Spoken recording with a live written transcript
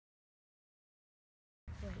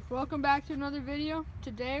Welcome back to another video.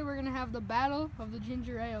 Today we're gonna have the battle of the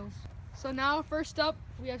ginger ales. So now first up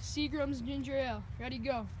we have Seagram's ginger ale. Ready,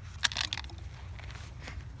 go.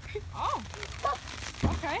 Oh,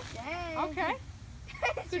 okay, Dang. okay.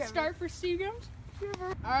 Good start for Seagram's.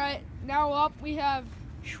 Alright, now up we have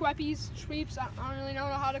Sweeps. I don't really know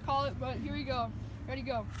how to call it, but here we go. Ready,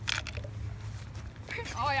 go.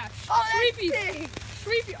 Oh yeah, Oh, Sweepies.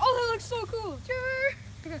 Sweepy. Oh, that looks so cool.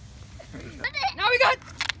 Now we got.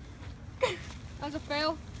 That's a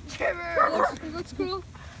fail. It looks cool.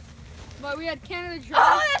 But we had Canada Dry.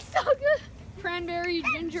 Oh, that's so good. Cranberry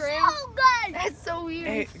ginger ale. So good. That's so weird.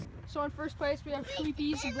 Hey. So in first place we have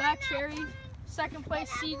Sweepies Black Cherry. Second place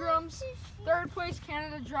Seagram's. Third place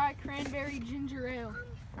Canada Dry Cranberry Ginger Ale.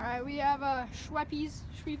 All right, we have Sweepies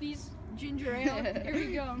Ginger Ale. Here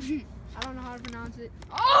we go. I don't know how to pronounce it.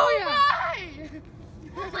 Oh yeah!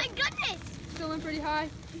 Oh my goodness. Still in pretty high.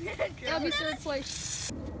 That'll be third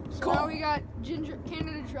place. So Cool. now we got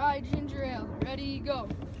Canada Dry Ginger Ale. Ready, go.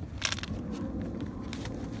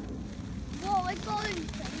 Whoa, it's going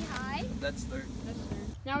pretty high. That's third. That's third.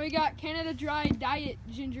 Now we got Canada Dry Diet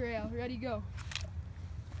Ginger Ale. Ready, go.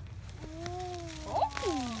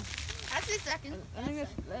 Oh! That's the second. I think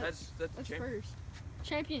That's that's champion. first.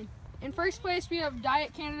 Champion. In first place we have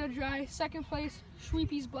Diet Canada Dry. Second place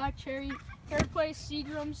Sweepies Black Cherry. Third place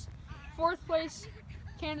Seagram's. Fourth place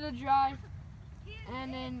Canada Dry.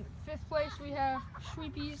 And in fifth place we have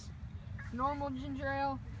Sweepies Normal Ginger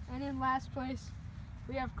Ale. And in last place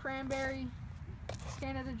we have Cranberry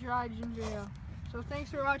Canada Dry Ginger Ale. So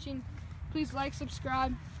thanks for watching. Please like,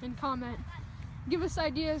 subscribe, and comment. Give us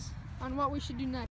ideas on what we should do next.